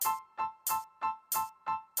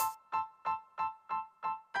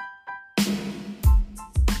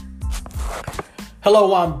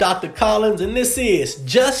Hello, I'm Dr. Collins, and this is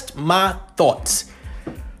Just My Thoughts.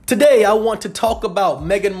 Today, I want to talk about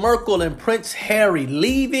Meghan Markle and Prince Harry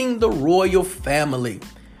leaving the royal family.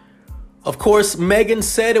 Of course, Meghan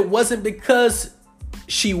said it wasn't because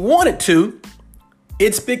she wanted to.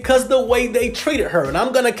 It's because the way they treated her. And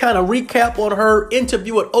I'm going to kind of recap on her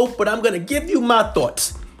interview at Oprah, but I'm going to give you my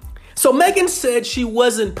thoughts. So Meghan said she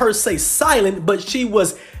wasn't per se silent, but she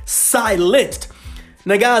was silenced.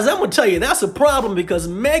 Now, guys, I'm going to tell you, that's a problem because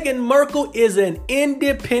Meghan Markle is an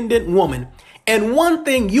independent woman. And one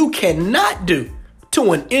thing you cannot do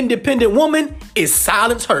to an independent woman is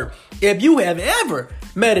silence her. If you have ever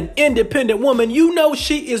met an independent woman, you know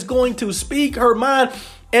she is going to speak her mind.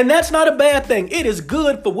 And that's not a bad thing. It is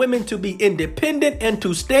good for women to be independent and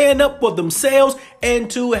to stand up for themselves and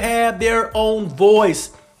to have their own voice.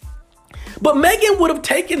 But Meghan would have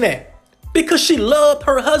taken that because she loved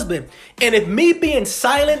her husband. And if me being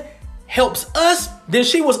silent helps us, then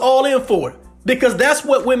she was all in for it. Because that's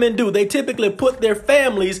what women do. They typically put their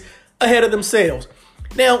families ahead of themselves.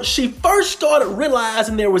 Now, she first started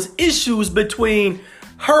realizing there was issues between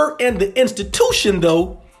her and the institution,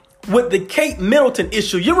 though, with the Kate Middleton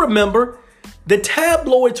issue. You remember, the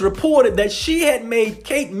tabloids reported that she had made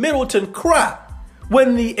Kate Middleton cry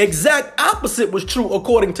when the exact opposite was true,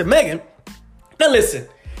 according to Meghan. Now, listen.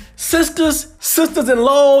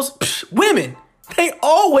 Sisters-in-laws, women, they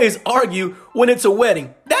always argue when it's a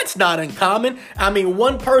wedding. That's not uncommon. I mean,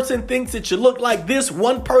 one person thinks it should look like this.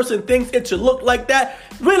 One person thinks it should look like that.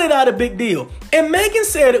 Really not a big deal. And Meghan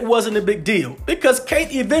said it wasn't a big deal because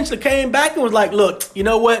Kate eventually came back and was like, look, you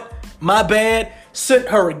know what? My bad. Sent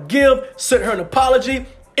her a gift, sent her an apology.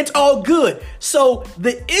 It's all good. So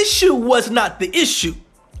the issue was not the issue.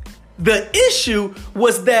 The issue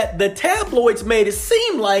was that the tabloids made it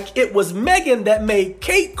seem like it was Meghan that made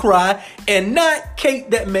Kate cry and not Kate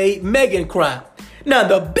that made Meghan cry. Now,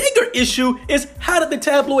 the bigger issue is how did the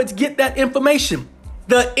tabloids get that information?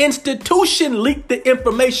 The institution leaked the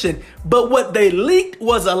information, but what they leaked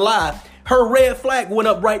was a lie. Her red flag went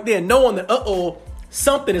up right there, knowing that,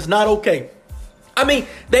 something is not okay. I mean,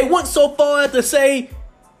 they went so far as to say,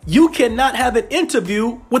 you cannot have an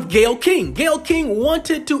interview with Gayle King. Gayle King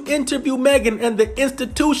wanted to interview Meghan and the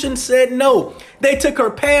institution said no. They took her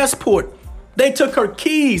passport. They took her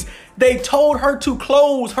keys. They told her to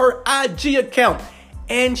close her IG account.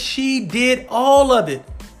 And she did all of it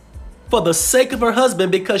for the sake of her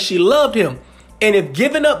husband because she loved him. And if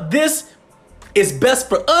giving up this is best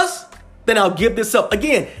for us, then I'll give this up.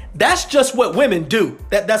 Again, that's just what women do.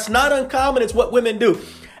 That's not uncommon. It's what women do.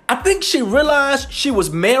 I think she realized she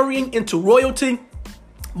was marrying into royalty,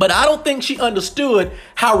 but I don't think she understood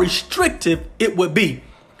how restrictive it would be.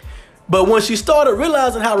 But when she started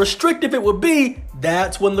realizing how restrictive it would be,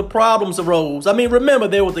 that's when the problems arose. I mean, remember,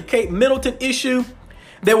 there was the Kate Middleton issue.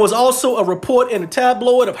 There was also a report in the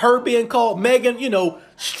tabloid of her being called Meghan,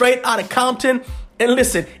 straight out of Compton. And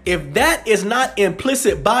listen, if that is not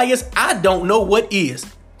implicit bias, I don't know what is.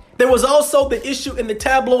 There was also the issue in the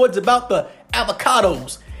tabloids about the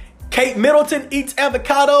avocados. Kate Middleton eats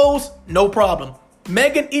avocados, no problem.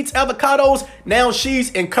 Meghan eats avocados, now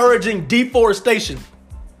she's encouraging deforestation.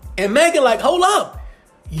 And Meghan like, hold up.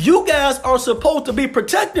 You guys are supposed to be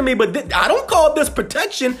protecting me, but I don't call this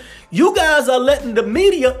protection. You guys are letting the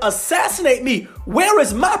media assassinate me. Where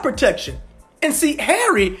is my protection? And see,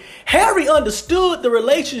 Harry understood the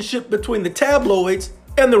relationship between the tabloids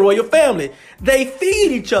and the royal family. They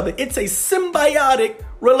feed each other. It's a symbiotic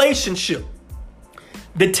relationship.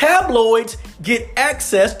 The tabloids get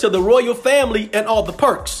access to the royal family and all the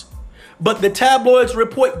perks. But the tabloids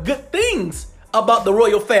report good things about the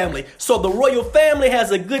royal family. So the royal family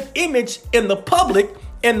has a good image in the public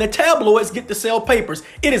and the tabloids get to sell papers.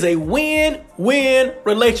 It is a win-win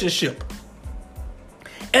relationship.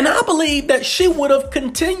 And I believe that she would have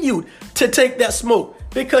continued to take that smoke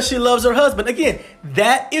because she loves her husband. Again,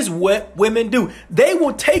 that is what women do. They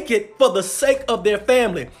will take it for the sake of their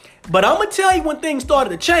family. But I'm going to tell you when things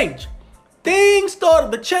started to change. Things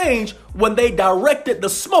started to change when they directed the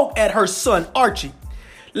smoke at her son, Archie.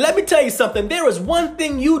 Let me tell you something. There is one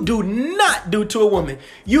thing you do not do to a woman.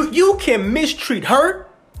 You can mistreat her.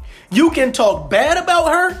 You can talk bad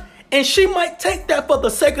about her. And she might take that for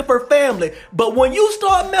the sake of her family. But when you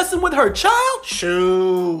start messing with her child,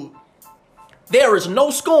 shoot. There is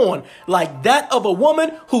no scorn like that of a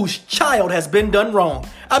woman whose child has been done wrong.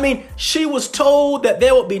 I mean, she was told that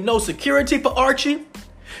there would be no security for Archie.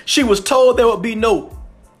 She was told there would be no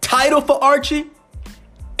title for Archie.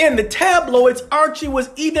 In the tabloids, Archie was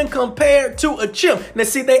even compared to a chimp. Now,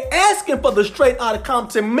 see, they asking for the straight out of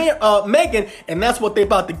Compton Meghan, and that's what they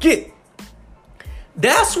about to get.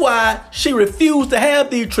 That's why she refused to have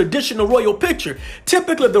the traditional royal picture.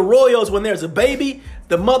 Typically, the royals, when there's a baby,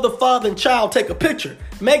 the mother, father, and child take a picture.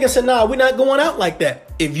 Meghan said, nah, we're not going out like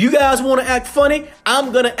that. If you guys want to act funny,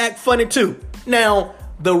 I'm going to act funny too. Now,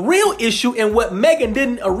 the real issue and what Meghan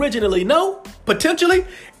didn't originally know, potentially,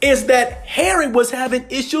 is that Harry was having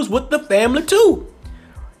issues with the family too.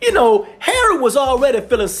 You know, Harry was already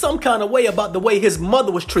feeling some kind of way about the way his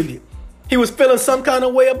mother was treated. He was feeling some kind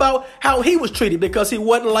of way about how he was treated because he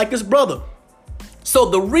wasn't like his brother. So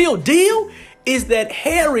the real deal is that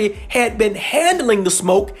Harry had been handling the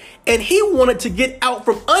smoke and he wanted to get out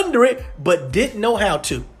from under it, but didn't know how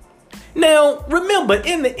to. Now, remember,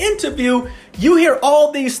 in the interview, you hear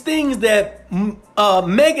all these things that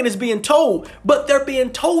Meghan is being told, but they're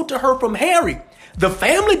being told to her from Harry. The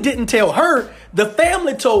family didn't tell her. The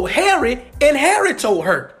family told Harry, and Harry told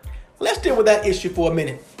her. Let's deal with that issue for a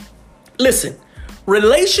minute. Listen,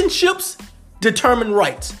 relationships determine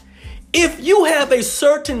rights. If you have a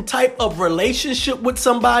certain type of relationship with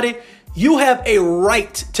somebody, you have a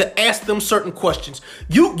right to ask them certain questions.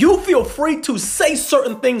 You feel free to say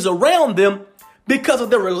certain things around them because of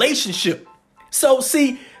their relationship. So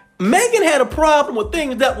see, Meghan had a problem with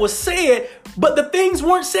things that were said, but the things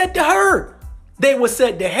weren't said to her. They were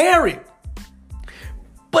said to Harry.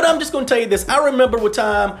 But I'm just going to tell you this. I remember one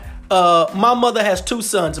time my mother has two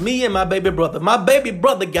sons, me and my baby brother. My baby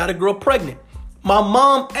brother got a girl pregnant. My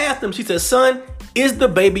mom asked him, she said, son, is the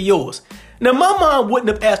baby yours? Now, my mom wouldn't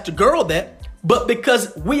have asked the girl that, but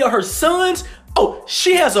because we are her sons,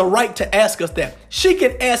 she has a right to ask us that. She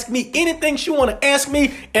can ask me anything she want to ask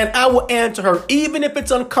me, and I will answer her, even if it's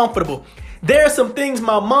uncomfortable. There are some things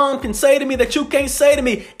my mom can say to me that you can't say to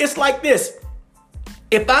me. It's like this.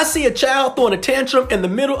 If I see a child throwing a tantrum in the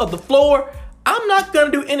middle of the floor, I'm not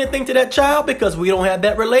going to do anything to that child because we don't have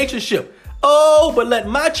that relationship. But let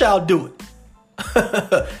my child do it.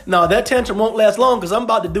 No, that tantrum won't last long because I'm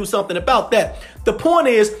about to do something about that. The point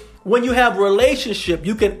is, when you have a relationship,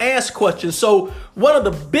 you can ask questions. So one of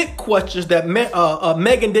the big questions that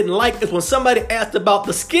Meghan didn't like is when somebody asked about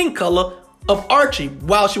the skin color of Archie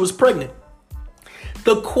while she was pregnant.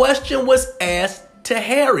 The question was asked to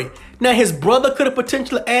Harry. Now, his brother could have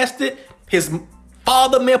potentially asked it. His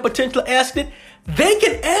father may have potentially asked it. They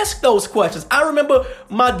can ask those questions. I remember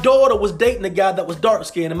my daughter was dating a guy that was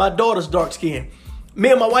dark-skinned, and my daughter's dark-skinned. Me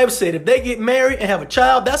and my wife said, if they get married and have a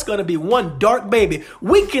child, that's going to be one dark baby.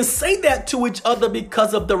 We can say that to each other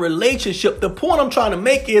because of the relationship. The point I'm trying to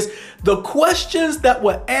make is the questions that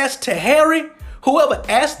were asked to Harry, whoever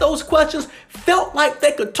asked those questions felt like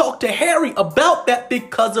they could talk to Harry about that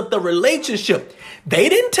because of the relationship. They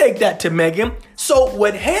didn't take that to Meghan. So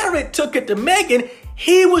when Harry took it to Meghan,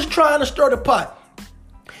 he was trying to stir the pot.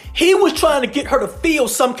 He was trying to get her to feel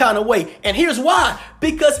some kind of way. And here's why.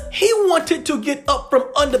 Because he wanted to get up from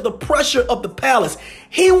under the pressure of the palace.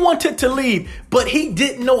 He wanted to leave, but he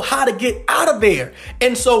didn't know how to get out of there.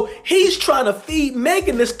 And so he's trying to feed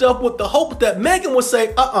Meghan this stuff with the hope that Meghan would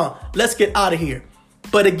say, let's get out of here.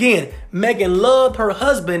 But again, Meghan loved her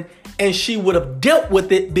husband and she would have dealt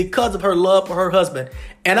with it because of her love for her husband.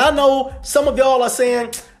 And I know some of y'all are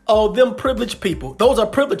saying, them privileged people. Those are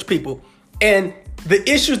privileged people. And the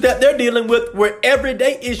issues that they're dealing with were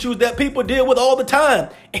everyday issues that people deal with all the time.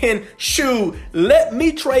 And let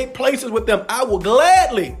me trade places with them. I will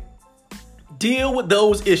gladly deal with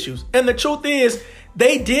those issues. And the truth is,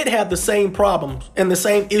 they did have the same problems and the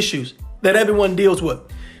same issues that everyone deals with.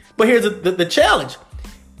 But here's the challenge.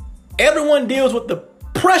 Everyone deals with the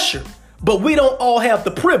pressure, but we don't all have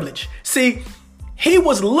the privilege. See, he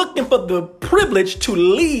was looking for the privilege to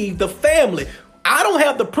leave the family. I don't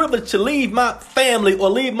have the privilege to leave my family or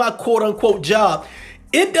leave my quote unquote job.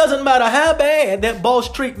 It doesn't matter how bad that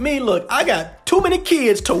boss treat me. Look, I got too many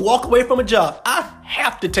kids to walk away from a job. I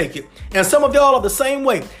have to take it. And some of y'all are the same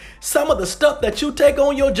way. Some of the stuff that you take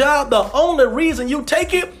on your job, the only reason you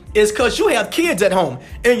take it is because you have kids at home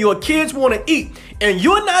and your kids want to eat. And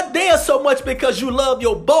you're not there so much because you love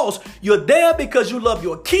your boss. You're there because you love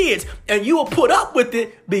your kids, and you will put up with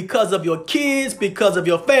it because of your kids, because of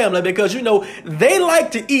your family, because they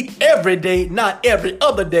like to eat every day, not every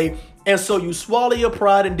other day. And so you swallow your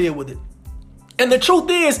pride and deal with it. And the truth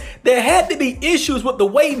is, there had to be issues with the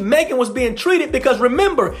way Meghan was being treated because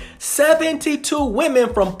remember, 72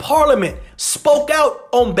 women from Parliament spoke out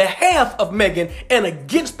on behalf of Meghan and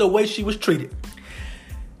against the way she was treated.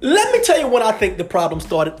 Let me tell you when I think the problem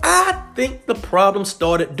started. I think the problem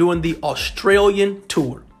started during the Australian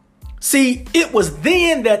tour. See, it was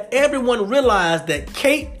then that everyone realized that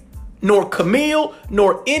Kate nor Camille,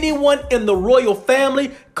 nor anyone in the royal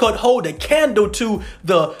family could hold a candle to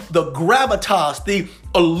the gravitas, the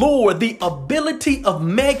allure, the ability of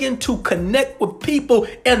Meghan to connect with people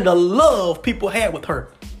and the love people had with her.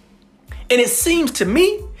 And it seems to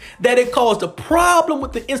me that it caused a problem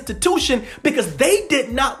with the institution because they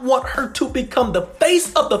did not want her to become the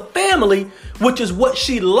face of the family, which is what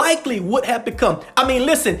she likely would have become. I mean,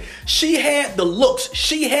 listen, she had the looks,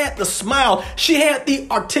 she had the smile, she had the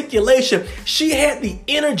articulation, she had the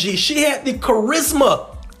energy, she had the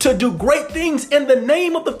charisma to do great things in the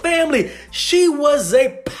name of the family. She was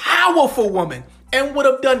a powerful woman and would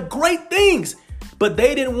have done great things, but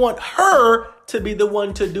they didn't want her to be the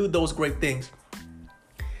one to do those great things.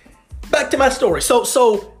 Back to my story.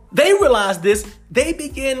 So they realized this. They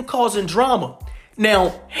began causing drama.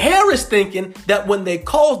 Now, Harry's thinking that when they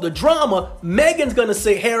cause the drama, Meghan's going to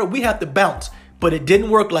say, Harry, we have to bounce. But it didn't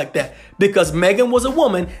work like that because Meghan was a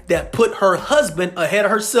woman that put her husband ahead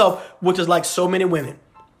of herself, which is like so many women.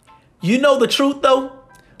 You know the truth, though?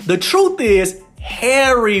 The truth is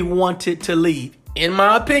Harry wanted to leave, in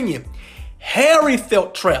my opinion. Harry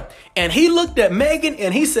felt trapped. And he looked at Meghan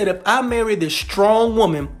and he said, if I marry this strong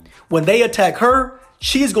woman, when they attack her,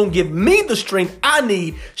 she's going to give me the strength I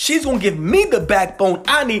need. She's going to give me the backbone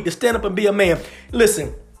I need to stand up and be a man.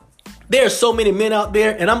 Listen, there are so many men out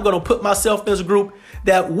there, and I'm going to put myself in this group,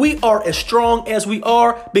 that we are as strong as we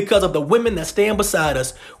are because of the women that stand beside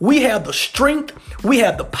us. We have the strength, we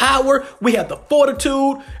have the power, we have the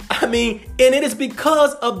fortitude. And it is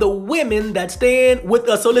because of the women that stand with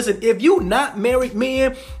us. So listen, if you not married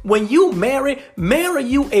men, when you marry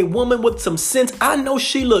you a woman with some sense. I know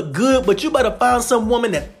she look good, but you better find some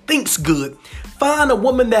woman that thinks good. Find a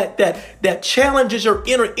woman that challenges your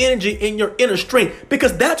inner energy and your inner strength,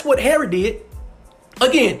 because that's what Harry did.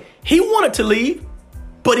 Again, he wanted to leave,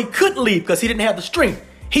 but he couldn't leave because he didn't have the strength.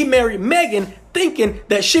 He married Meghan thinking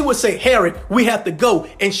that she would say, Harry, we have to go.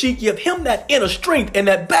 And she'd give him that inner strength and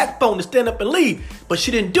that backbone to stand up and leave. But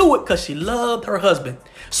she didn't do it because she loved her husband.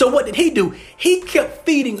 So what did he do? He kept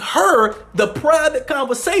feeding her the private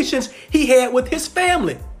conversations he had with his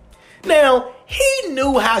family. Now, he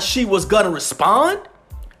knew how she was going to respond.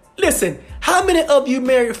 Listen, how many of you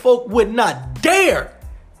married folk would not dare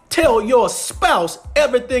tell your spouse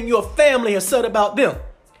everything your family has said about them?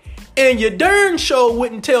 And you darn sure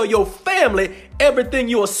wouldn't tell your family everything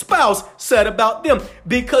your spouse said about them,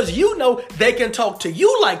 because you know they can talk to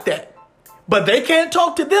you like that, but they can't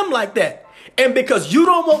talk to them like that. And because you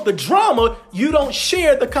don't want the drama, you don't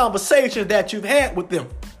share the conversations that you've had with them.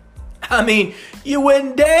 You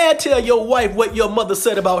wouldn't dare tell your wife what your mother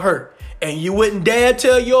said about her. And you wouldn't dare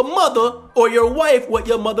tell your mother or your wife what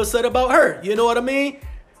your mother said about her. You know what I mean?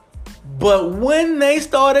 But when they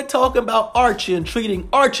started talking about Archie and treating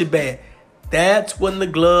Archie bad, that's when the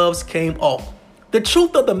gloves came off. The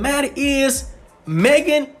truth of the matter is,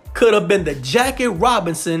 Meghan could have been the Jackie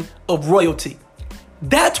Robinson of royalty.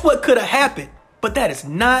 That's what could have happened, but that is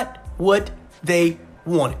not what they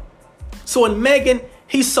wanted. So in Meghan,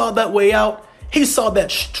 he saw that way out. He saw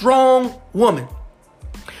that strong woman.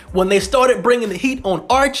 When they started bringing the heat on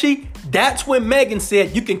Archie, that's when Meghan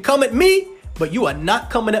said, you can come at me, but you are not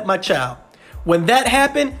coming at my child. When that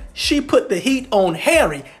happened, she put the heat on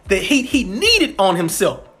Harry, the heat he needed on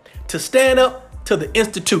himself to stand up to the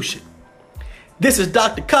institution. This is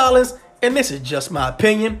Dr. Collins, and this is just my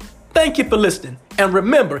opinion. Thank you for listening. And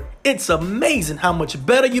remember, it's amazing how much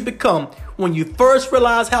better you become when you first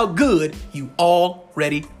realize how good you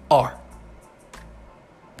already are.